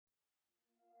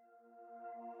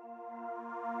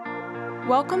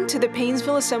Welcome to the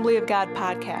Painesville Assembly of God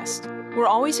podcast. We're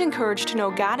always encouraged to know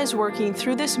God is working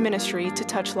through this ministry to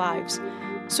touch lives.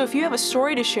 So if you have a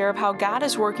story to share of how God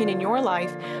is working in your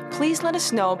life, please let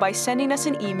us know by sending us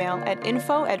an email at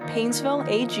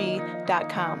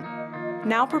info@painesvilleag.com.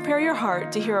 Now prepare your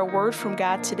heart to hear a word from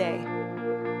God today.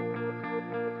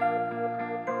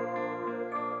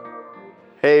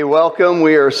 Hey, welcome.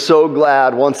 We are so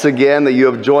glad once again that you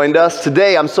have joined us.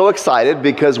 Today, I'm so excited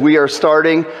because we are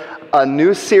starting a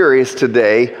new series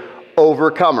today,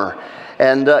 Overcomer.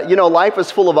 And, life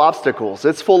is full of obstacles.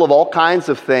 It's full of all kinds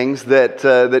of things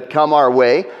that come our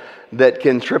way, that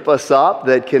can trip us up,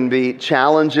 that can be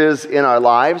challenges in our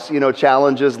lives.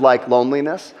 Challenges like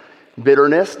loneliness,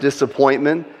 bitterness,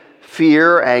 disappointment,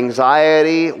 fear,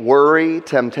 anxiety, worry,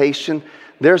 temptation.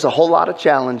 There's a whole lot of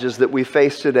challenges that we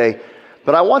face today.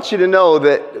 But I want you to know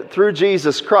that through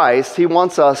Jesus Christ, He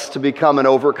wants us to become an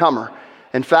overcomer.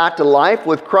 In fact, a life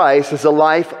with Christ is a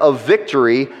life of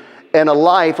victory and a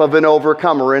life of an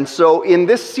overcomer. And so in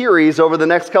this series over the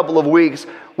next couple of weeks,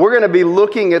 we're going to be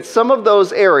looking at some of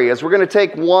those areas. We're going to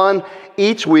take one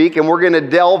each week and we're going to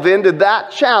delve into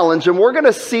that challenge and we're going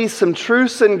to see some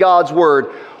truths in God's Word.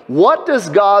 What does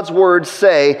God's Word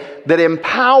say that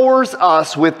empowers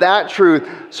us with that truth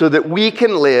so that we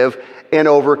can live in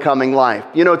overcoming life?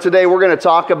 Today we're going to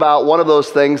talk about one of those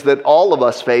things that all of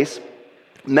us face.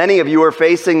 Many of you are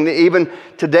facing, even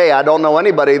today, I don't know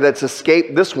anybody that's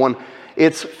escaped this one.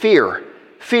 It's fear.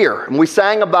 Fear. And we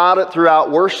sang about it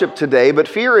throughout worship today, but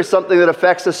fear is something that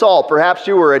affects us all. Perhaps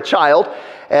you were a child,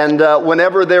 and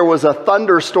whenever there was a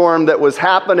thunderstorm that was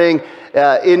happening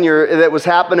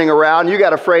around, you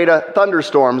got afraid of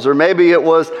thunderstorms, or maybe it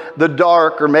was the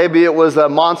dark, or maybe it was a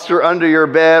monster under your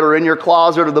bed or in your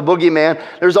closet or the boogeyman.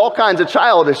 There's all kinds of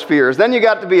childish fears. Then you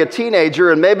got to be a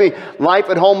teenager and maybe life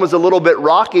at home was a little bit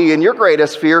rocky and your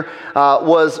greatest fear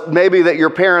was maybe that your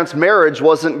parents' marriage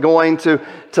wasn't going to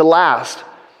last.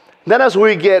 Then as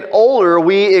we get older,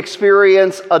 we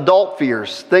experience adult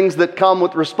fears, things that come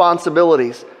with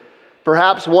responsibilities.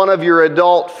 Perhaps one of your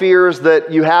adult fears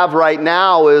that you have right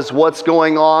now is what's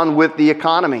going on with the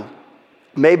economy.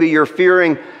 Maybe you're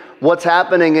fearing what's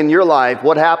happening in your life.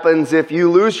 What happens if you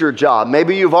lose your job?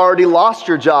 Maybe you've already lost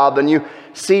your job and you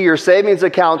see your savings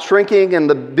account shrinking and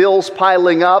the bills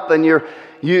piling up and you're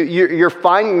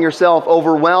finding yourself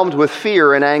overwhelmed with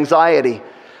fear and anxiety.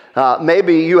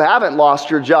 Maybe you haven't lost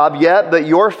your job yet, but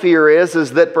your fear is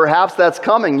that perhaps that's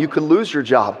coming. You could lose your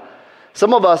job.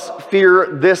 Some of us fear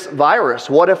this virus.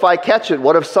 What if I catch it?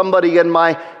 What if somebody in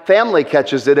my family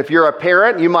catches it? If you're a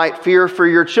parent, you might fear for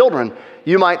your children.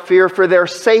 You might fear for their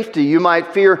safety. You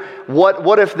might fear,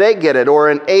 what if they get it? Or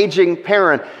an aging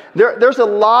parent. There's a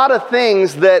lot of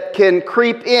things that can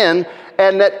creep in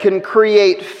and that can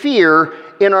create fear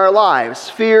in our lives.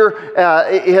 Fear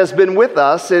has been with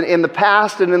us in the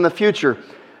past and in the future.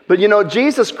 But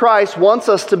Jesus Christ wants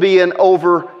us to be an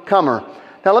overcomer.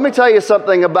 Now let me tell you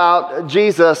something about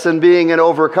Jesus and being an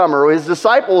overcomer. His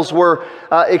disciples were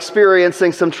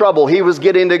experiencing some trouble. He was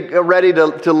getting ready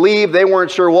to leave. They weren't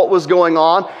sure what was going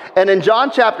on. And in John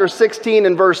chapter 16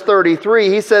 and verse 33,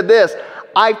 he said this,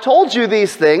 "I've told you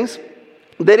these things,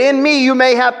 that in me you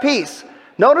may have peace."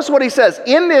 Notice what he says,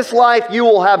 in this life you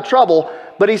will have trouble.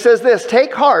 But he says this,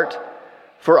 "Take heart,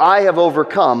 for I have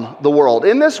overcome the world."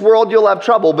 In this world you'll have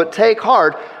trouble, but take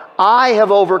heart, I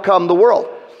have overcome the world.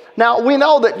 Now, we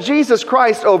know that Jesus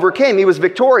Christ overcame. He was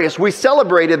victorious. We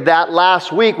celebrated that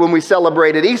last week when we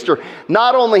celebrated Easter.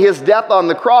 Not only His death on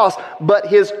the cross, but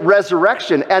His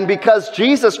resurrection. And because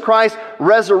Jesus Christ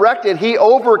resurrected, He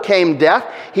overcame death.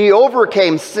 He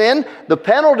overcame sin, the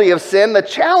penalty of sin, the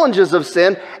challenges of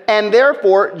sin, and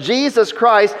therefore Jesus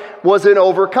Christ was an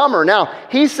overcomer. Now,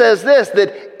 He says this,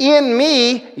 that in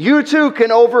me, you too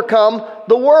can overcome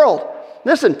the world.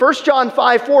 Listen, 1 John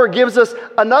 5:4 gives us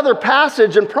another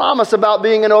passage and promise about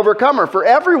being an overcomer. For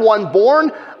everyone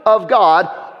born of God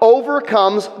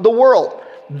overcomes the world.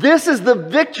 This is the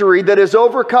victory that has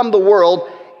overcome the world,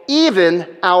 even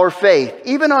our faith.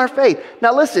 Even our faith.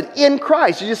 Now listen, in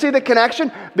Christ, did you see the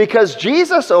connection? Because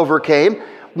Jesus overcame,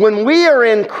 when we are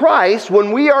in Christ,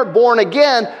 when we are born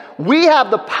again, we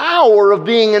have the power of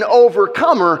being an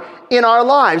overcomer in our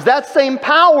lives. That same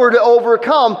power to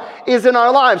overcome is in our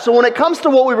lives. So when it comes to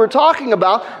what we were talking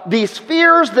about, these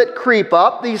fears that creep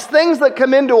up, these things that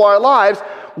come into our lives,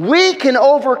 we can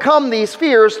overcome these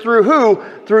fears through who?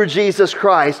 Through Jesus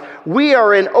Christ. We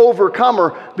are an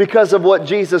overcomer because of what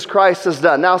Jesus Christ has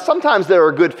done. Now, sometimes there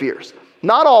are good fears.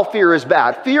 Not all fear is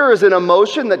bad. Fear is an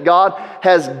emotion that God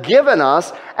has given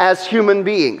us as human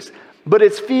beings. But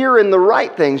it's fear in the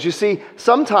right things. You see,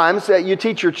 sometimes you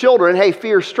teach your children, hey,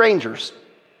 fear strangers.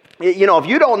 You know, if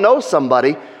you don't know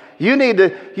somebody, you need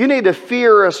to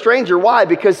fear a stranger. Why?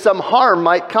 Because some harm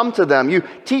might come to them. You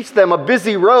teach them a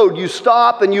busy road. You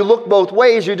stop and you look both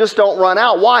ways. You just don't run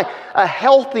out. Why? A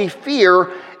healthy fear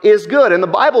is good. And the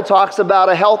Bible talks about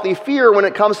a healthy fear when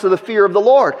it comes to the fear of the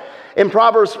Lord. In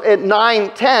Proverbs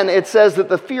 9:10, it says that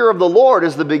the fear of the Lord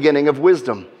is the beginning of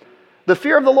wisdom. The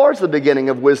fear of the Lord is the beginning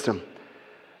of wisdom.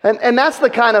 And that's the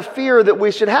kind of fear that we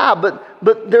should have.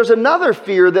 But there's another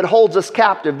fear that holds us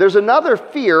captive. There's another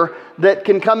fear that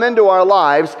can come into our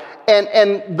lives.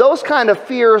 And those kind of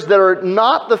fears that are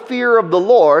not the fear of the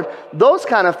Lord, those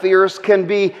kind of fears can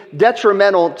be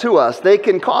detrimental to us. They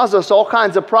can cause us all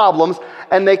kinds of problems,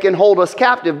 and they can hold us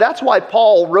captive. That's why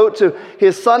Paul wrote to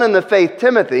his son in the faith,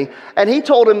 Timothy, and he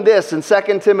told him this in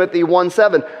 2 Timothy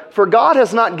 1:7, "For God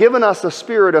has not given us a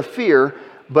spirit of fear,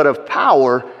 but of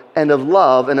power and of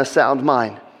love and a sound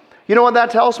mind." You know what that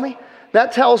tells me?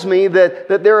 That tells me that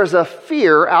there is a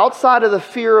fear outside of the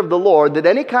fear of the Lord, that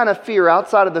any kind of fear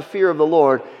outside of the fear of the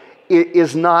Lord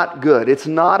is not good. It's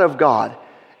not of God.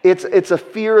 It's a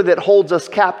fear that holds us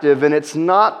captive, and it's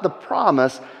not the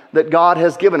promise that God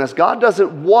has given us. God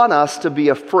doesn't want us to be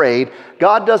afraid.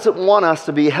 God doesn't want us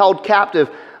to be held captive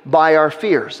by our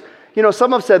fears. You know,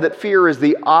 some have said that fear is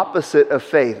the opposite of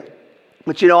faith.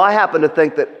 But you know, I happen to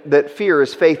think that fear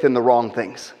is faith in the wrong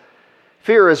things.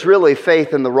 Fear is really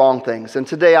faith in the wrong things. And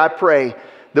today I pray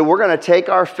that we're going to take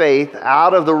our faith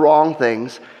out of the wrong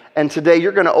things. And today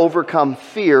you're going to overcome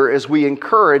fear as we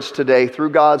encourage today through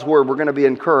God's word. We're going to be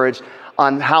encouraged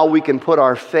on how we can put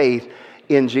our faith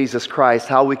in Jesus Christ,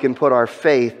 how we can put our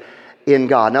faith in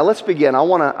God. Now let's begin. I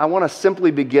want to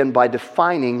simply begin by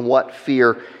defining what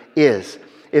fear is.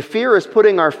 If fear is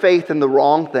putting our faith in the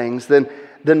wrong things, then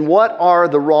what are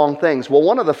the wrong things? Well,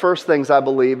 one of the first things I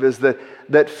believe is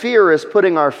that fear is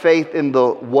putting our faith in the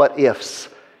what ifs.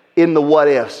 In the what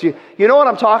ifs. You know what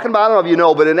I'm talking about? I don't know if you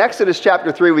know, but in Exodus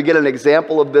chapter 3, we get an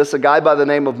example of this, a guy by the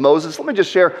name of Moses. Let me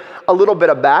just share a little bit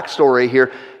of backstory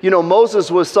here. You know, Moses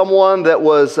was someone that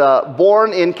was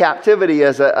born in captivity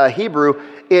as a Hebrew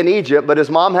in Egypt, but his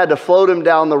mom had to float him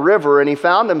down the river, and he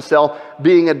found himself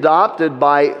being adopted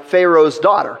by Pharaoh's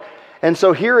daughter. And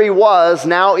so here he was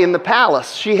now in the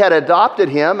palace. She had adopted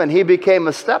him, and he became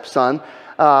a stepson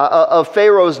of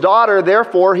Pharaoh's daughter.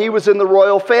 Therefore, he was in the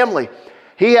royal family.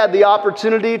 He had the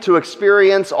opportunity to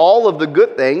experience all of the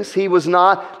good things. He was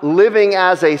not living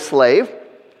as a slave.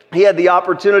 He had the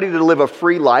opportunity to live a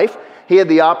free life. He had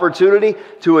the opportunity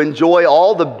to enjoy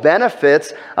all the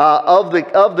benefits of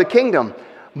the kingdom.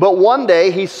 But one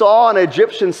day, he saw an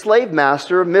Egyptian slave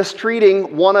master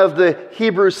mistreating one of the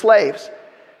Hebrew slaves.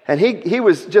 And he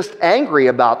was just angry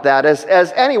about that,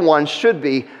 as anyone should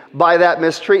be by that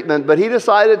mistreatment. But he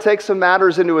decided to take some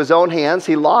matters into his own hands.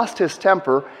 He lost his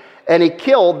temper, and he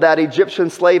killed that Egyptian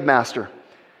slave master.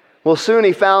 Well, soon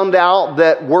he found out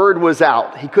that word was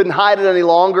out. He couldn't hide it any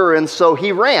longer, and so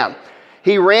he ran.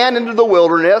 He ran into the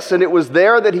wilderness, and it was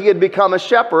there that he had become a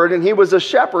shepherd, and he was a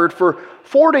shepherd for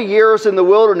 40 years in the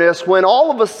wilderness when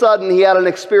all of a sudden he had an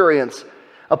experience.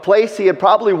 A place he had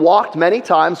probably walked many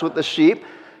times with the sheep.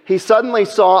 He suddenly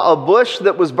saw a bush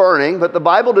that was burning, but the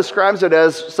Bible describes it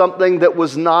as something that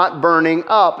was not burning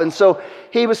up. And so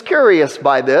he was curious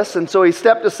by this, and so he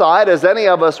stepped aside, as any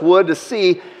of us would, to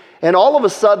see. And all of a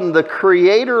sudden, the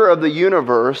creator of the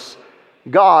universe,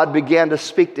 God, began to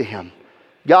speak to him.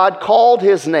 God called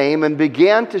his name and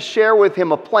began to share with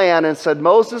him a plan and said,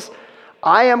 "Moses,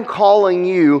 I am calling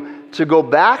you to go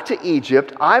back to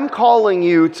Egypt. I'm calling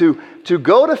you to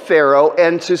go to Pharaoh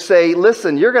and to say,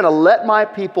 listen, you're going to let my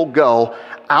people go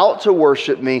out to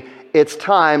worship me. It's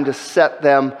time to set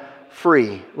them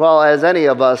free." Well, as any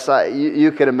of us,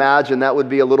 you can imagine that would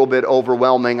be a little bit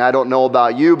overwhelming. I don't know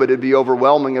about you, but it'd be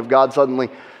overwhelming if God suddenly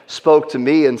spoke to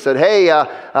me and said, "Hey, I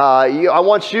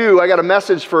got a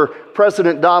message for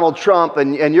President Donald Trump,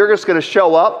 and you're just going to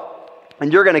show up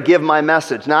and you're going to give my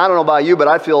message." Now, I don't know about you, but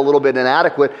I feel a little bit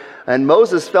inadequate, and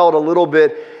Moses felt a little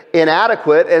bit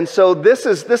inadequate. And so this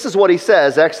is what he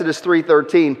says, Exodus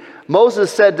 3:13. Moses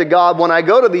said to God, "When I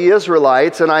go to the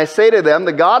Israelites and I say to them,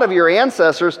 the God of your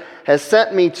ancestors has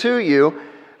sent me to you,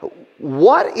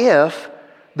 what if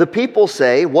the people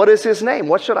say, 'What is his name?'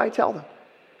 What should I tell them?"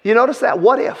 You notice that?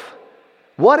 What if?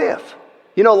 What if?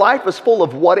 You know, life is full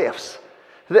of what ifs.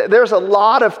 There's a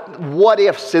lot of what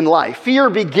ifs in life. Fear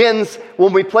begins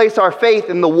when we place our faith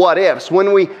in the what ifs.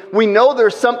 When we know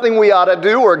there's something we ought to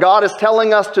do, or God is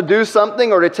telling us to do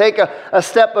something or to take a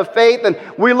step of faith, and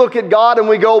we look at God and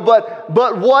we go, but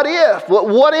but what if?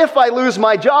 What if I lose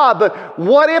my job? But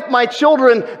what if my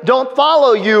children don't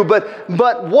follow you? But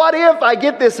what if I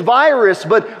get this virus?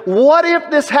 But what if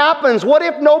this happens? What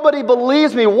if nobody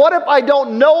believes me? What if I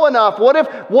don't know enough? What if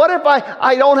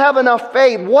I don't have enough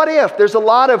faith? What if? There's a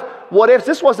lot of what ifs.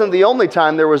 This wasn't the only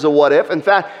time there was a what if. In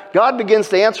fact, God begins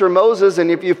to answer Moses,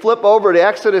 and if you flip over to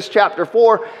Exodus chapter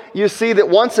 4, you see that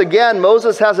once again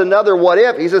Moses has another what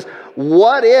if. He says,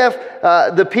 what if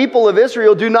the people of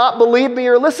Israel do not believe me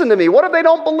or listen to me? What if they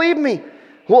don't believe me?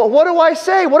 Well, what do I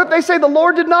say? What if they say the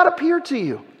Lord did not appear to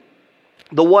you?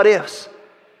 The what ifs.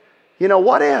 You know,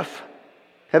 what if?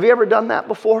 Have you ever done that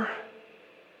before?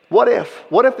 What if?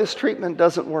 What if this treatment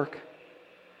doesn't work?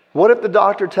 What if the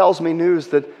doctor tells me news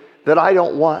that I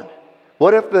don't want?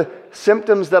 What if the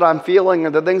symptoms that I'm feeling or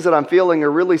the things that I'm feeling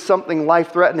are really something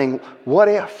life-threatening? What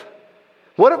if?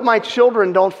 What if my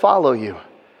children don't follow you?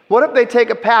 What if they take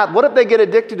a path? What if they get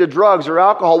addicted to drugs or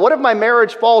alcohol? What if my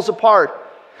marriage falls apart?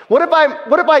 What if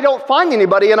I don't find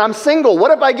anybody and I'm single?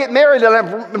 What if I get married and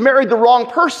I've married the wrong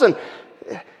person?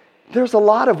 There's a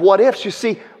lot of what ifs. You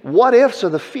see, what ifs are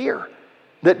the fear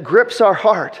that grips our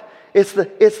heart. It's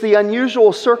the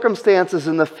unusual circumstances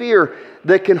and the fear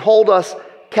that can hold us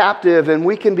captive, and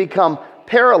we can become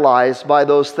paralyzed by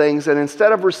those things. And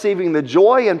instead of receiving the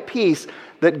joy and peace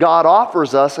that God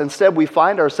offers us, instead we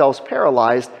find ourselves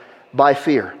paralyzed by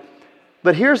fear.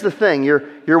 But here's the thing,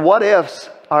 your what ifs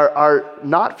are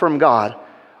not from God,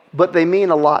 but they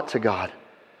mean a lot to God.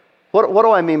 What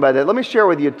do I mean by that? Let me share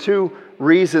with you two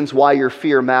reasons why your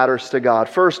fear matters to God.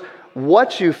 First,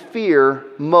 what you fear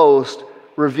most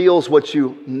reveals what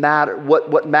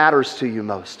matters to you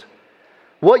most.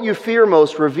 What you fear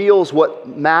most reveals what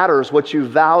matters, what you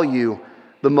value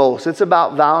the most. It's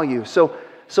about value. So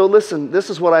listen, this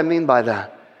is what I mean by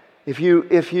that. If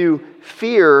you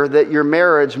fear that your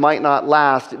marriage might not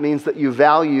last, it means that you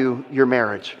value your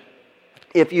marriage.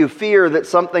 If you fear that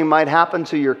something might happen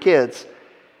to your kids,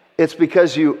 it's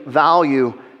because you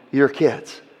value your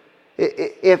kids.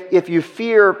 If you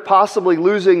fear possibly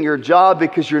losing your job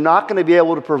because you're not going to be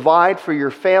able to provide for your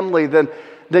family,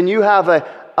 then you have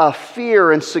a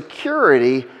fear, and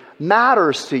security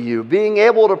matters to you. Being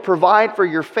able to provide for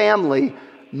your family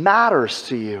matters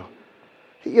to you.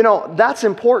 You know, that's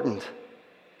important.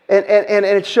 And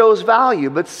it shows value.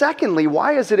 But secondly,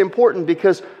 why is it important?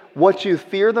 Because what you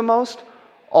fear the most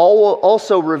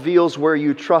also reveals where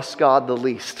you trust God the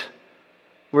least.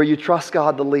 Where you trust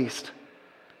God the least.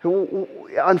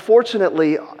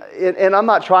 Unfortunately, and I'm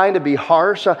not trying to be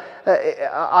harsh,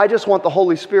 I just want the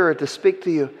Holy Spirit to speak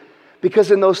to you.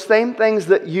 Because in those same things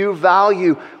that you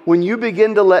value, when you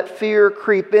begin to let fear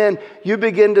creep in, you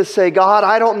begin to say, God,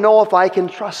 I don't know if I can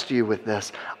trust you with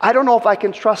this. I don't know if I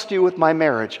can trust you with my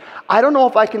marriage. I don't know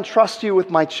if I can trust you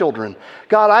with my children.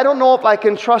 God, I don't know if I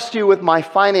can trust you with my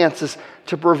finances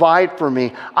to provide for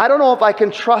me. I don't know if I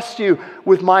can trust you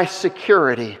with my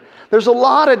security. There's a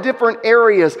lot of different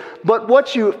areas, but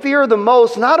what you fear the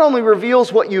most not only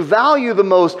reveals what you value the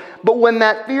most, but when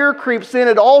that fear creeps in,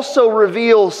 it also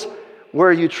reveals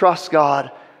where you trust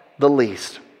God the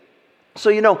least. So,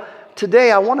 you know, today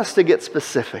I want us to get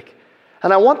specific.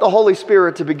 And I want the Holy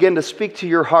Spirit to begin to speak to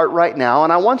your heart right now.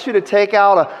 And I want you to take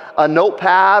out a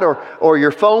notepad or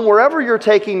your phone, wherever you're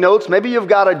taking notes. Maybe you've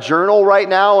got a journal right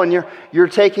now and you're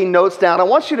taking notes down. I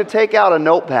want you to take out a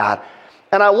notepad.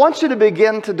 And I want you to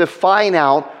begin to define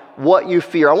out what you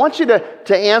fear. I want you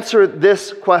to answer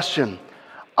this question.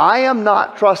 I am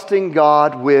not trusting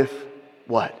God with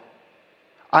what?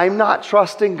 I'm not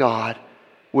trusting God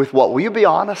with what? Will you be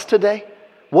honest today?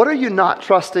 What are you not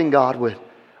trusting God with?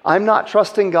 I'm not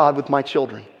trusting God with my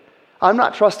children. I'm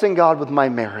not trusting God with my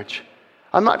marriage.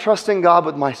 I'm not trusting God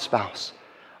with my spouse.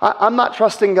 I'm not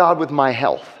trusting God with my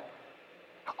health.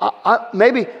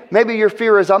 Maybe your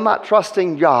fear is I'm not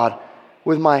trusting God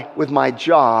with my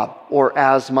job or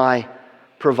as my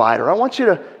provider. I want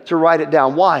you to write it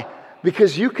down. Why?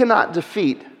 Because you cannot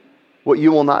defeat what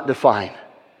you will not define.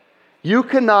 You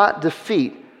cannot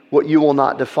defeat what you will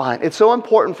not define. It's so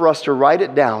important for us to write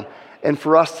it down and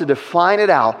for us to define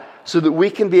it out so that we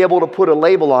can be able to put a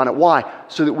label on it. Why?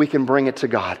 So that we can bring it to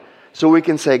God. So we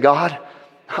can say, God,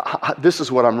 this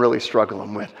is what I'm really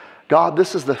struggling with. God,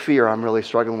 this is the fear I'm really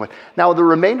struggling with. Now, the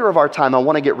remainder of our time, I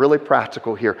want to get really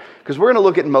practical here because we're going to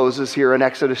look at Moses here in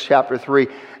Exodus chapter 3,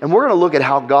 and we're going to look at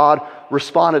how God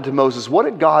responded to Moses. What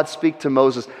did God speak to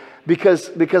Moses?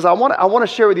 Because I want to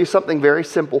share with you something very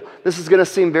simple. This is going to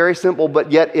seem very simple,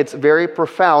 but yet it's very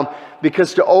profound.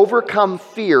 Because to overcome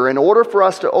fear, in order for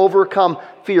us to overcome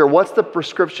fear, what's the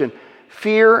prescription?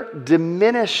 Fear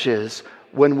diminishes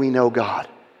when we know God.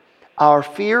 Our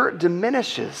fear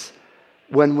diminishes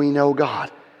when we know God.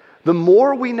 The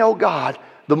more we know God,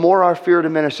 the more our fear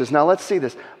diminishes. Now let's see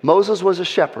this. Moses was a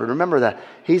shepherd. Remember that.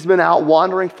 He's been out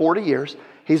wandering 40 years.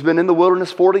 He's been in the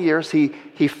wilderness 40 years. He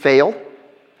failed.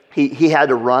 He had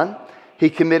to run. He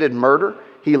committed murder.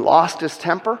 He lost his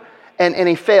temper. And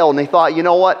he failed. And he thought, you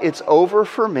know what? It's over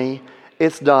for me.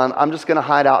 It's done. I'm just going to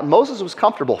hide out. And Moses was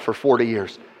comfortable for 40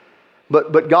 years.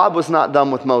 But God was not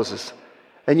done with Moses.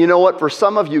 And you know what? For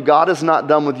some of you, God is not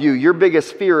done with you. Your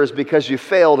biggest fear is because you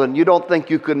failed and you don't think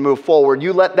you can move forward.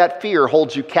 You let that fear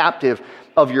hold you captive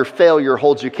of your failure,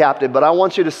 holds you captive. But I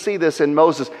want you to see this in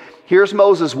Moses. Here's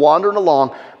Moses wandering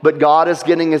along, but God is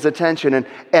getting his attention.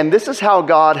 And this is how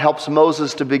God helps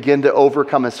Moses to begin to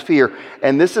overcome his fear.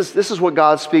 And this is what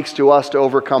God speaks to us to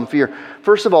overcome fear.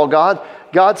 First of all,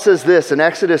 God says this in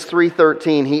Exodus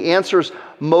 3:13. He answers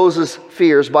Moses'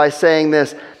 fears by saying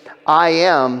this, I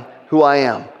am who I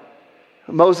am.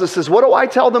 Moses says, what do I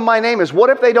tell them my name is? What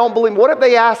if they don't believe? What if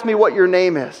they ask me what your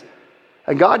name is?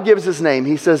 And God gives his name.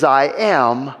 He says, I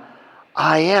am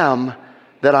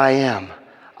that I am.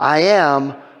 I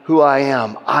am who I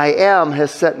am. I am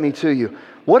has sent me to you.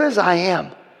 What is I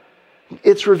am?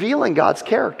 It's revealing God's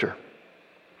character.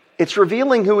 It's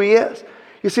revealing who he is.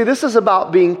 You see, this is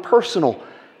about being personal.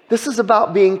 This is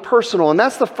about being personal. And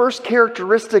that's the first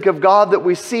characteristic of God that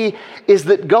we see is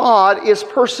that God is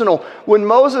personal. When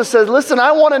Moses says, listen,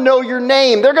 I want to know your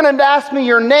name. They're going to ask me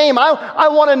your name. I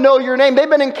want to know your name. They've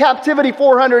been in captivity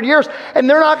 400 years and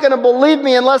they're not going to believe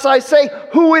me unless I say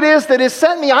who it is that has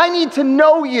sent me. I need to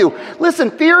know you. Listen,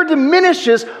 fear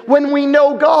diminishes when we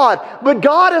know God. But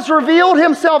God has revealed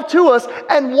himself to us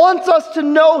and wants us to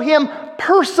know him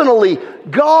personally.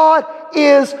 God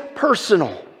is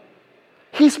personal.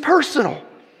 He's personal.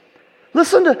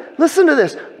 Listen to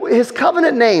this. His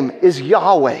covenant name is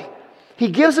Yahweh. He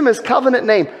gives him his covenant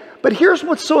name. But here's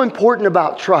what's so important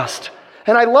about trust.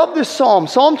 And I love this psalm.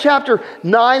 Psalm chapter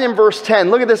 9 and verse 10.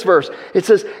 Look at this verse. It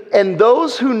says, and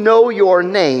those who know your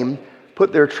name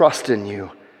put their trust in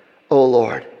you, O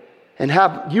Lord. And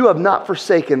you have not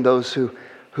forsaken those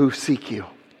who seek you.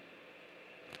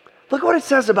 Look what it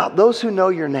says about those who know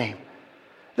your name.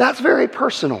 That's very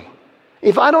personal.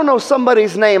 If I don't know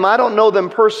somebody's name, I don't know them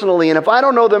personally. And if I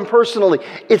don't know them personally,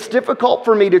 it's difficult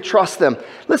for me to trust them.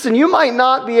 Listen, you might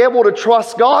not be able to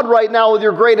trust God right now with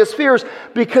your greatest fears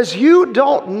because you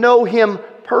don't know him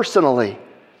personally.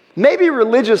 Maybe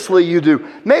religiously you do.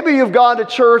 Maybe you've gone to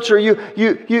church or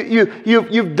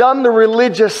you've done the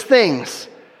religious things.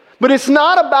 But it's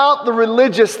not about the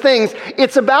religious things.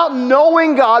 It's about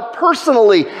knowing God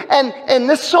personally. And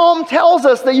this psalm tells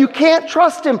us that you can't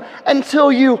trust him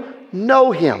until you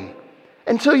know him.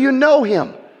 Until you know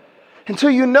him. Until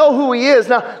you know who he is.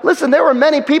 Now, listen, there were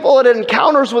many people that had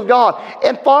encounters with God.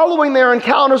 And following their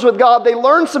encounters with God, they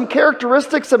learned some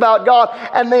characteristics about God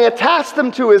and they attached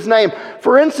them to his name.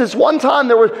 For instance, one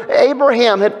time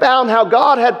Abraham had found how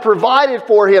God had provided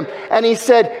for him. And he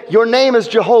said, your name is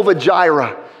Jehovah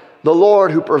Jireh, the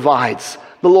Lord who provides.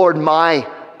 The Lord, my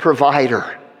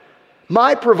provider.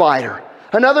 My provider.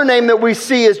 Another name that we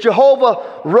see is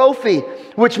Jehovah Rophi,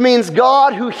 which means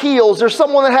God who heals. There's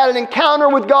someone that had an encounter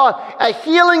with God, a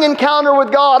healing encounter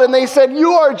with God, and they said,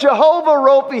 you are Jehovah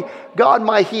Rophi, God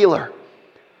my healer.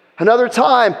 Another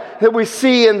time that we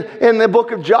see in the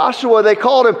book of Joshua, they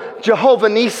called him Jehovah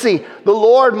Nissi, the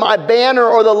Lord my banner,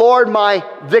 or the Lord my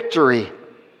victory.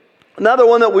 Another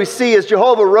one that we see is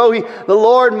Jehovah Rohi, the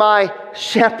Lord my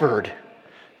shepherd.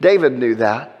 David knew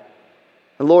that.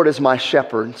 The Lord is my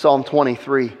shepherd. Psalm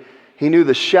 23. He knew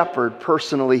the shepherd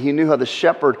personally. He knew how the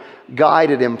shepherd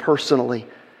guided him personally.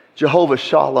 Jehovah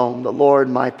Shalom, the Lord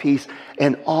my peace.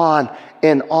 And on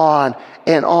and on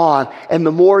and on. And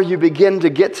the more you begin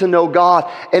to get to know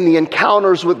God and the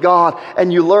encounters with God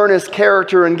and you learn his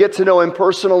character and get to know him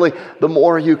personally, the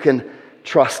more you can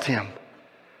trust him.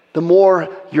 The more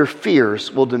your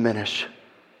fears will diminish.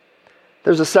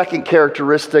 There's a second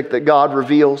characteristic that God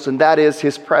reveals, and that is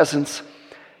his presence.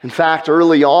 In fact,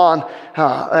 early on,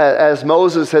 as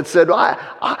Moses had said,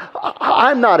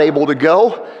 I'm not able to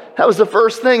go. That was the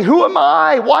first thing. Who am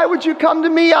I? Why would you come to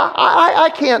me?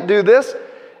 I can't do this.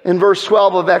 In verse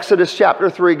 12 of Exodus chapter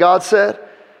 3, God said,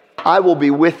 I will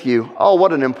be with you. Oh,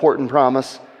 what an important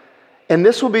promise. And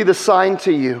this will be the sign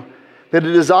to you that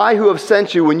it is I who have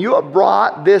sent you. When you have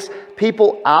brought this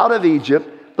people out of Egypt,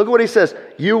 look at what he says.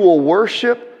 You will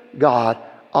worship God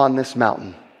on this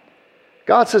mountain.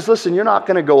 God says, listen, you're not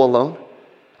going to go alone.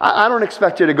 I don't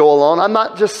expect you to go alone. I'm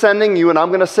not just sending you and I'm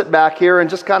going to sit back here and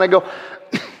just kind of go,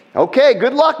 okay,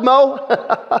 good luck, Mo.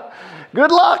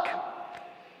 Good luck.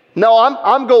 No,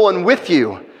 I'm going with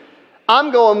you.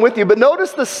 I'm going with you. But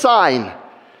notice the sign.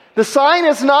 The sign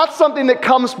is not something that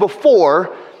comes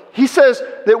before. He says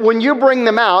that when you bring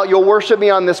them out, you'll worship me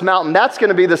on this mountain. That's going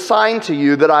to be the sign to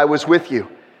you that I was with you.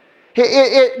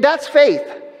 That's faith.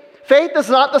 Faith is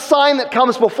not the sign that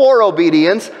comes before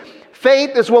obedience.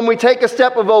 Faith is when we take a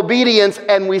step of obedience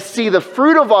and we see the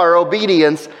fruit of our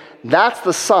obedience. That's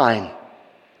the sign.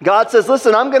 God says,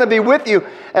 listen, I'm going to be with you,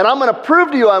 and I'm going to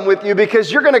prove to you I'm with you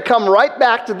because you're going to come right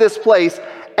back to this place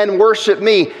and worship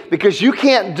me because you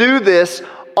can't do this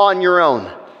on your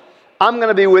own. I'm going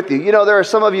to be with you. You know, there are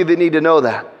some of you that need to know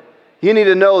that. You need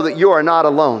to know that you are not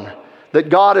alone, that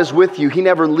God is with you. He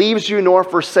never leaves you nor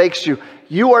forsakes you.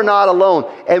 You are not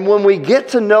alone. And when we get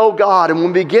to know God and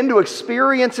when we begin to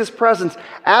experience His presence,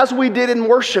 as we did in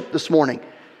worship this morning,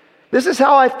 this is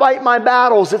how I fight my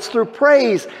battles. It's through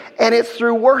praise and it's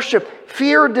through worship.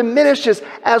 Fear diminishes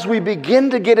as we begin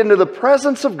to get into the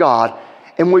presence of God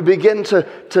and we begin to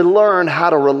learn how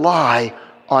to rely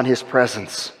on His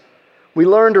presence. We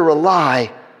learn to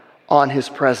rely on His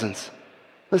presence.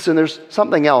 Listen, there's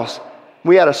something else.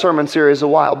 We had a sermon series a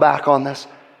while back on this.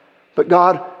 But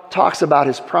God talks about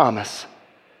His promise.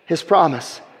 His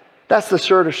promise. That's the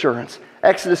sure assurance.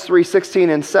 Exodus 3:16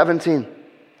 and 17.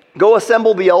 Go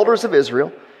assemble the elders of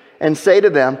Israel and say to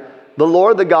them, the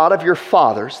Lord, the God of your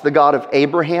fathers, the God of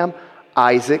Abraham,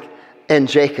 Isaac, and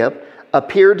Jacob,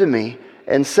 appeared to me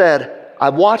and said,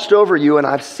 I've watched over you and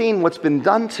I've seen what's been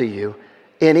done to you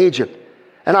in Egypt.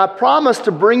 And I promised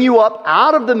to bring you up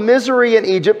out of the misery in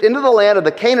Egypt into the land of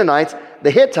the Canaanites,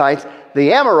 the Hittites,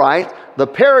 the Amorites, the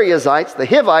Perizzites, the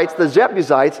Hivites, the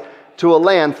Jebusites, to a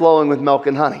land flowing with milk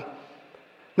and honey.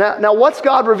 Now, what's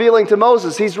God revealing to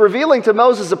Moses? He's revealing to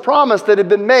Moses a promise that had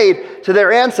been made to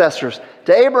their ancestors,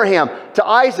 to Abraham, to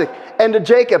Isaac, and to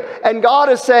Jacob. And God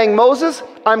is saying, Moses,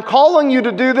 I'm calling you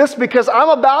to do this because I'm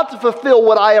about to fulfill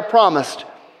what I have promised.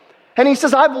 And He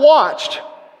says, I've watched.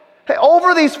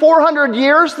 Over these 400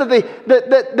 years that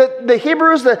the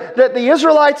Hebrews, that the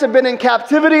Israelites have been in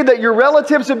captivity, that your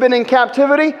relatives have been in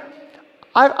captivity,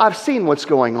 I've seen what's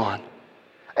going on.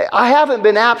 I haven't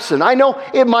been absent. I know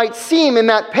it might seem in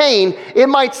that pain, it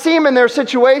might seem in their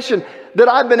situation that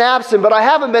I've been absent, but I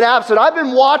haven't been absent. I've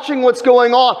been watching what's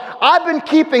going on. I've been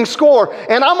keeping score,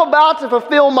 and I'm about to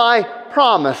fulfill my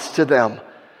promise to them.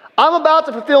 I'm about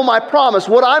to fulfill my promise.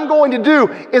 What I'm going to do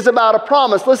is about a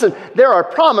promise. Listen, there are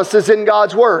promises in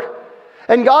God's Word.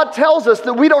 And God tells us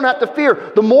that we don't have to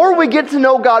fear. The more we get to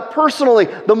know God personally,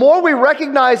 the more we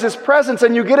recognize His presence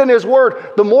and you get in His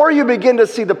Word, the more you begin to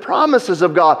see the promises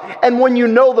of God. And when you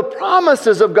know the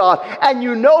promises of God and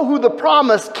you know who the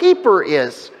promise keeper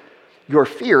is, your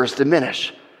fears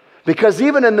diminish. Because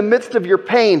even in the midst of your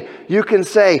pain, you can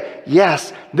say,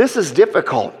 yes, this is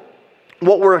difficult.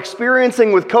 What we're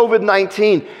experiencing with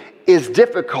COVID-19 is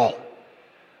difficult,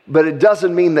 but it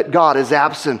doesn't mean that God is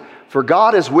absent. For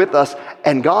God is with us,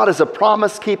 and God is a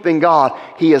promise-keeping God.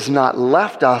 He has not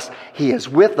left us. He is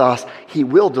with us. He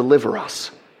will deliver us.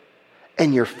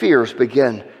 And your fears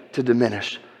begin to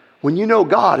diminish. When you know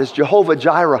God is Jehovah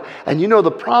Jireh, and you know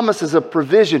the promises of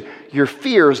provision, your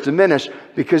fears diminish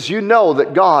because you know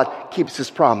that God keeps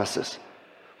His promises.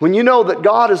 When you know that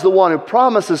God is the one who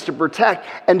promises to protect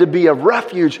and to be a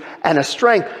refuge and a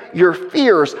strength, your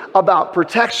fears about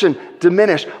protection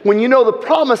diminish. When you know the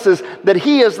promises that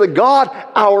He is the God,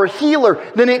 our healer,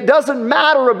 then it doesn't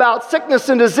matter about sickness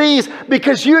and disease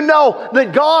because you know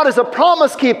that God is a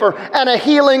promise keeper and a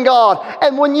healing God.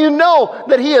 And when you know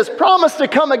that He has promised to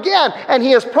come again and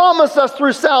He has promised us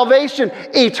through salvation,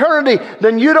 eternity,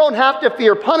 then you don't have to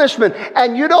fear punishment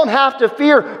and you don't have to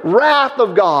fear wrath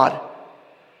of God.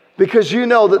 Because you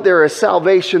know that there is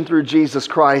salvation through Jesus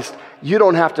Christ. You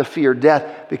don't have to fear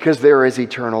death because there is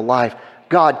eternal life.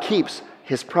 God keeps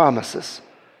His promises.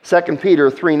 2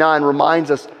 Peter 3:9 reminds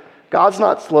us God's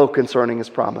not slow concerning His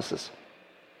promises.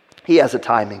 He has a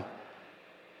timing.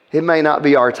 It may not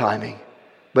be our timing,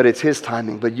 but it's His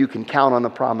timing. But you can count on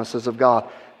the promises of God.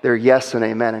 They're yes and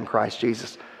amen in Christ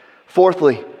Jesus.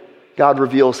 Fourthly, God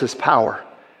reveals His power.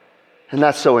 And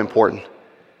that's so important.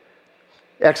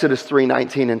 Exodus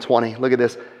 3:19 and 20. Look at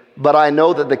this. But I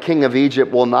know that the king of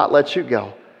Egypt will not let you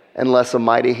go unless a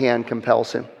mighty hand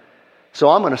compels him. So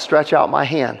I'm going to stretch out my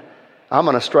hand. I'm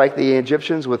going to strike the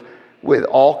Egyptians with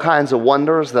all kinds of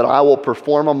wonders that I will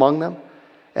perform among them.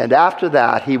 And after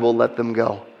that, He will let them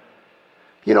go.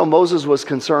 You know, Moses was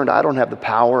concerned, I don't have the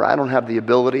power, I don't have the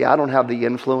ability, I don't have the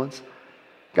influence.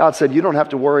 God said, you don't have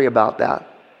to worry about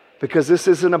that because this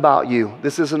isn't about you.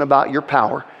 This isn't about your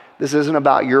power. This isn't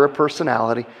about your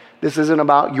personality. This isn't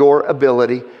about your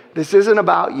ability. This isn't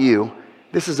about you.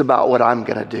 This is about what I'm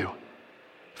going to do.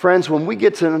 Friends, when we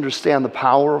get to understand the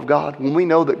power of God, when we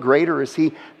know that greater is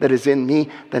He that is in me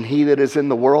than he that is in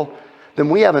the world, then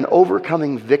we have an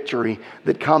overcoming victory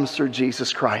that comes through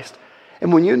Jesus Christ.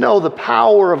 And when you know the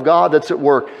power of God that's at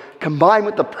work, combined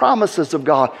with the promises of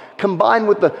God, combined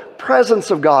with the presence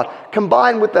of God,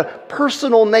 combined with the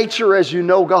personal nature as you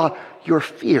know God, your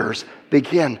fears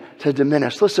begin to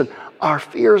diminish. Listen, our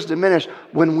fears diminish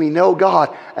when we know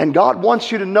God, and God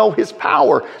wants you to know His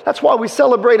power. That's why we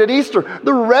celebrate at Easter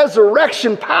the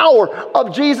resurrection power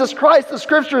of Jesus Christ. The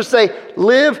scriptures say,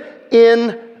 live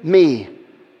in me.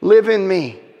 Live in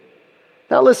me.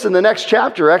 Now listen, the next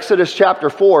chapter, Exodus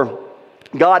chapter 4,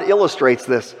 God illustrates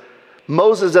this.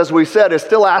 Moses, as we said, is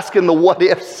still asking the what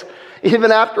ifs.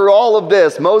 Even after all of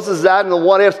this, Moses is adding the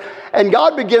what ifs. And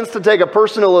God begins to take a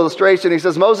personal illustration. He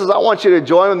says, Moses, I want you to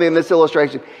join with me in this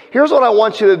illustration. Here's what I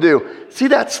want you to do. See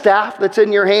that staff that's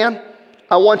in your hand?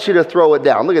 I want you to throw it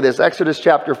down. Look at this, Exodus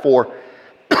chapter 4,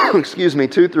 2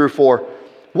 through 4.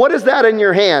 What is that in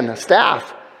your hand? A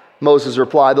staff, Moses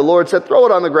replied. The Lord said, throw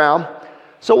it on the ground.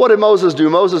 So what did Moses do?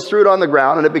 Moses threw it on the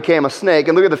ground and it became a snake.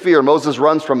 And look at the fear. Moses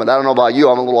runs from it. I don't know about you.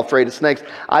 I'm a little afraid of snakes.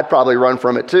 I'd probably run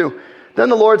from it too. Then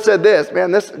the Lord said this, man,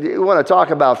 you want to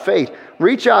talk about faith.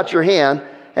 Reach out your hand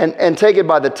and take it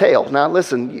by the tail. Now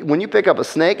listen, when you pick up a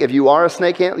snake, if you are a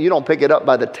snake handler, you don't pick it up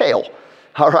by the tail.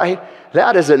 All right?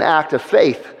 That is an act of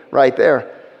faith right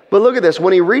there. But look at this.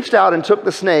 When he reached out and took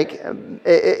the snake,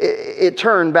 it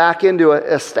turned back into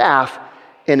a staff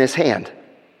in his hand.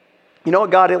 You know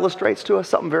what God illustrates to us?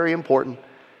 Something very important.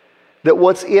 That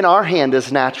what's in our hand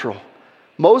is natural.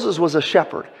 Moses was a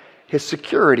shepherd. His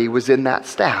security was in that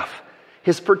staff.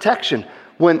 His protection.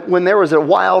 When there was a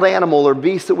wild animal or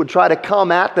beast that would try to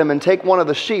come at them and take one of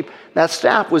the sheep, that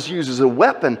staff was used as a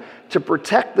weapon to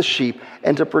protect the sheep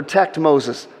and to protect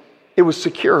Moses. It was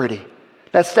security.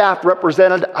 That staff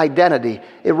represented identity.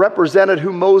 It represented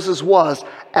who Moses was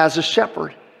as a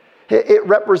shepherd. It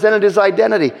represented his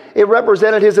identity. It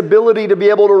represented his ability to be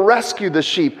able to rescue the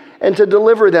sheep and to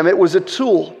deliver them. It was a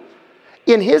tool.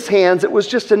 In his hands, it was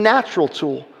just a natural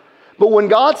tool. But when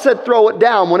God said throw it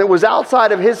down, when it was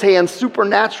outside of his hands,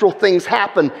 supernatural things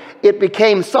happened. It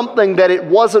became something that it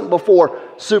wasn't before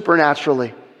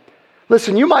supernaturally.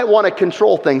 Listen, you might want to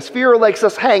control things. Fear makes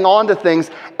us hang on to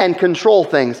things and control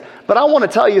things. But I want to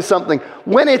tell you something.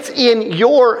 When it's in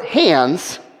your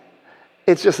hands,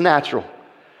 it's just natural.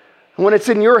 When it's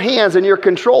in your hands and you're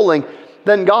controlling,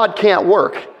 then God can't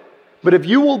work. But if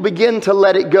you will begin to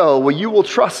let it go, well, you will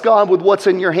trust God with what's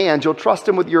in your hands. You'll trust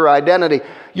Him with your identity.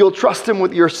 You'll trust Him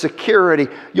with your security.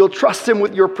 You'll trust Him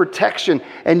with your protection.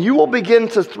 And you will begin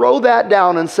to throw that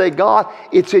down and say, God,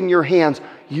 it's in your hands.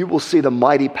 You will see the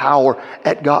mighty power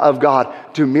of God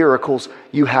do miracles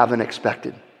you haven't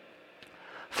expected.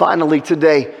 Finally,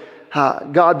 today,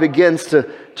 God begins to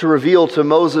reveal to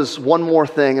Moses one more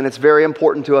thing, and it's very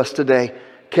important to us today.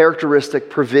 Characteristic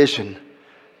provision.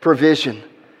 Provision.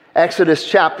 Exodus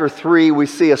chapter 3, we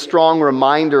see a strong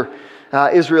reminder.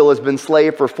 Israel has been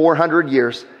slave for 400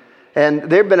 years, and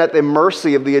they've been at the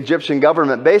mercy of the Egyptian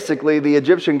government. Basically, the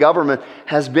Egyptian government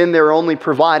has been their only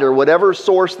provider. Whatever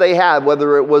source they had,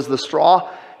 whether it was the straw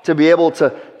to be able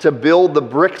to build the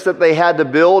bricks that they had to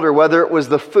build, or whether it was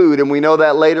the food, and we know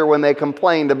that later when they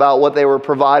complained about what they were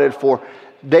provided for.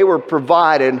 They were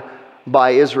provided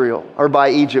by Israel, or by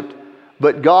Egypt.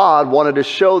 But God wanted to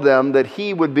show them that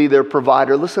He would be their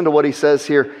provider. Listen to what He says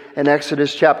here in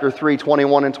Exodus chapter 3,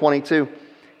 21 and 22.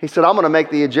 He said, I'm going to make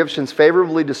the Egyptians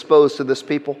favorably disposed to this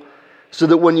people, so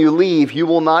that when you leave, you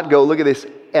will not go, look at this,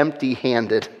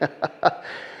 empty-handed.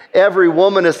 Every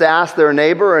woman is to ask their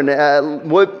neighbor,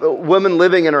 and women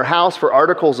living in her house, for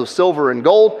articles of silver and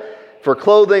gold, for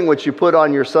clothing which you put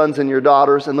on your sons and your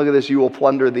daughters. And look at this, you will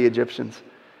plunder the Egyptians.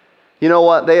 You know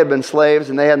what? They had been slaves,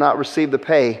 and they had not received the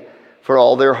pay for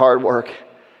all their hard work.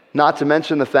 Not to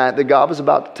mention the fact that God was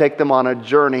about to take them on a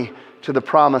journey to the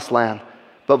promised land.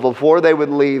 But before they would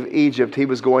leave Egypt, He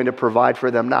was going to provide for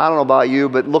them. Now, I don't know about you,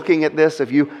 but looking at this,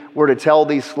 if you were to tell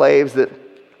these slaves that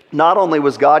not only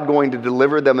was God going to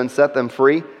deliver them and set them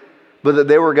free, but that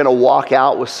they were going to walk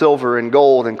out with silver and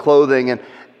gold and clothing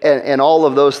and all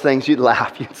of those things, you'd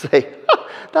laugh. You'd say,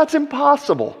 that's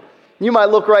impossible. You might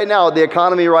look right now at the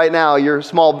economy right now. You're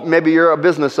small, maybe you're a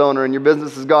business owner and your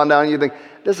business has gone down and you think,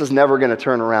 this is never going to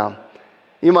turn around.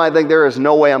 You might think, there is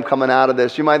no way I'm coming out of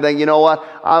this. You might think, you know what,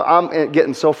 I'm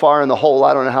getting so far in the hole,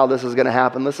 I don't know how this is going to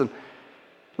happen. Listen,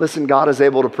 God is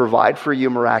able to provide for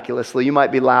you miraculously. You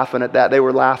might be laughing at that. They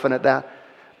were laughing at that.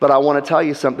 But I want to tell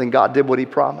you something. God did what He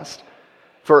promised.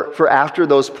 For after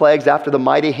those plagues, after the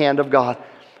mighty hand of God,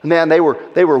 man, they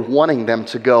were wanting them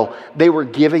to go. They were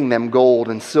giving them gold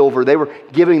and silver. They were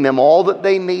giving them all that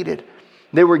they needed.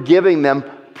 They were giving them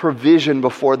provision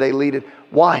before they needed.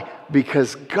 Why?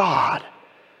 Because God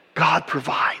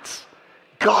provides.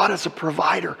 God is a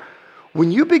provider.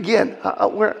 When you begin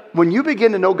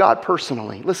to know God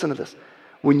personally, listen to this.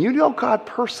 When you know God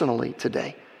personally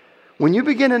today, when you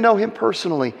begin to know Him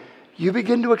personally, you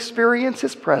begin to experience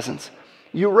His presence.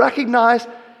 You recognize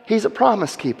He's a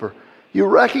promise keeper. You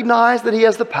recognize that He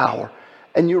has the power.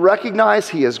 And you recognize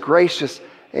He is gracious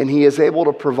and He is able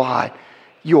to provide.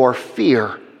 Your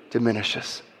fear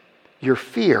diminishes. Your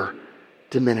fear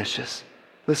diminishes.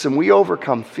 Listen, we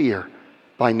overcome fear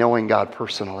by knowing God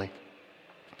personally.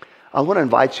 I want to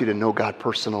invite you to know God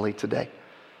personally today.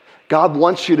 God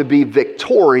wants you to be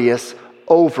victorious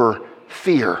over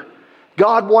fear.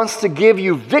 God wants to give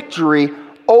you victory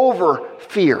over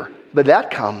fear. But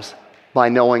that comes by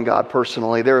knowing God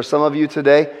personally. There are some of you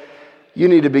today, you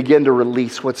need to begin to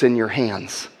release what's in your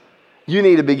hands. You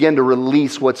need to begin to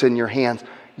release what's in your hands.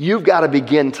 You've got to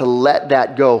begin to let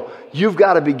that go. You've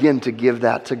got to begin to give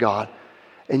that to God.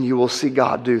 And you will see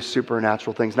God do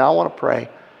supernatural things. Now I want to pray.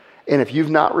 And if you've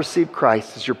not received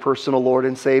Christ as your personal Lord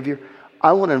and Savior,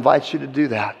 I want to invite you to do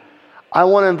that. I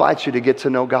want to invite you to get to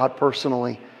know God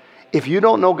personally. If you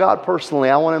don't know God personally,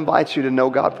 I want to invite you to know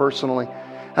God personally.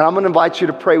 And I'm going to invite you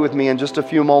to pray with me in just a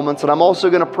few moments. And I'm also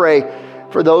going to pray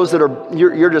for those that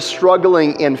you're just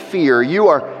struggling in fear. You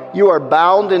are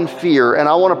bound in fear. And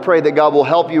I want to pray that God will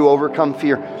help you overcome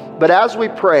fear. But as we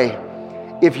pray,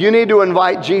 if you need to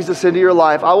invite Jesus into your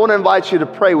life, I want to invite you to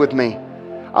pray with me.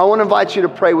 I want to invite you to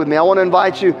pray with me. I want to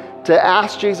invite you to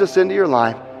ask Jesus into your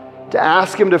life, to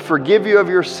ask Him to forgive you of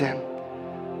your sin.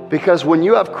 Because when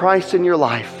you have Christ in your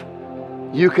life,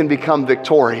 you can become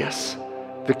victorious.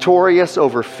 Victorious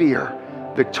over fear.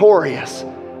 Victorious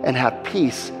and have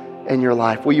peace in your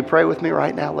life. Will you pray with me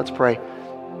right now? Let's pray.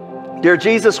 Dear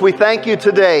Jesus, we thank you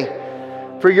today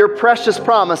for your precious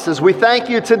promises. We thank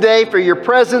you today for your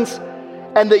presence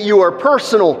and that you are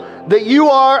personal, that you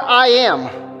are I am.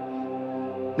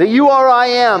 That you are I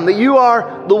am, that you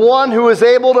are the one who is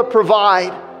able to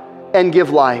provide and give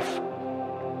life.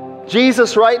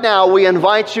 Jesus, right now, we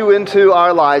invite you into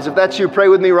our lives. If that's you, pray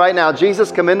with me right now.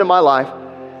 Jesus, come into my life.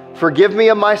 Forgive me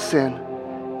of my sin.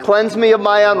 Cleanse me of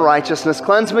my unrighteousness.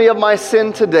 Cleanse me of my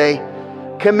sin today.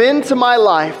 Come into my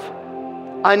life.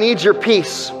 I need your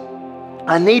peace.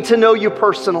 I need to know you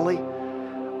personally.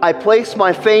 I place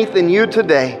my faith in you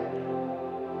today.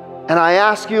 And I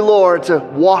ask you, Lord, to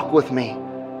walk with me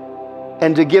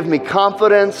and to give me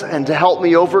confidence and to help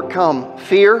me overcome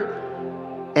fear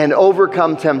and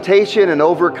overcome temptation and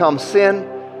overcome sin.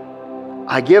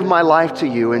 I give my life to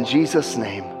you in Jesus'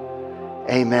 name.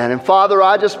 Amen. And Father,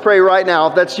 I just pray right now,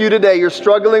 if that's you today, you're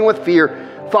struggling with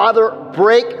fear, Father,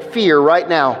 break fear right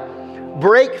now.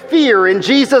 Break fear in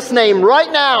Jesus' name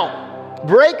right now.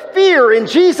 Break fear in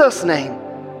Jesus' name.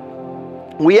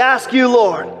 We ask you,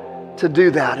 Lord, to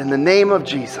do that in the name of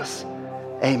Jesus.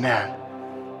 Amen.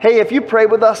 Hey, if you pray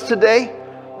with us today,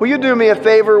 will you do me a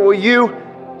favor? Will you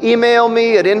email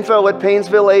me at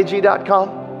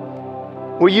info@painesvilleag.com?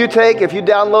 Will you if you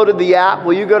downloaded the app,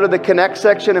 will you go to the Connect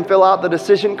section and fill out the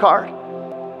decision card?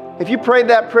 If you prayed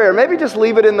that prayer, maybe just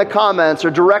leave it in the comments or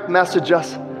direct message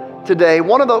us today. We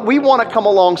want to come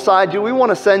alongside you. We want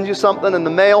to send you something in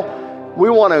the mail. We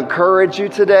want to encourage you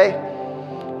today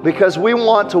because we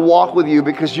want to walk with you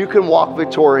because you can walk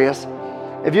victorious.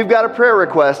 If you've got a prayer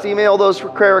request, email those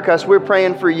prayer requests. We're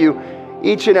praying for you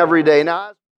each and every day.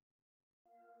 Now,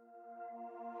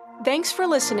 thanks for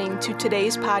listening to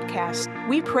today's podcast.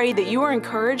 We pray that you are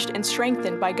encouraged and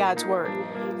strengthened by God's Word.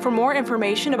 For more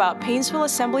information about Painesville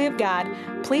Assembly of God,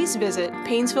 please visit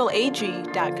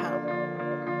painesvilleag.com.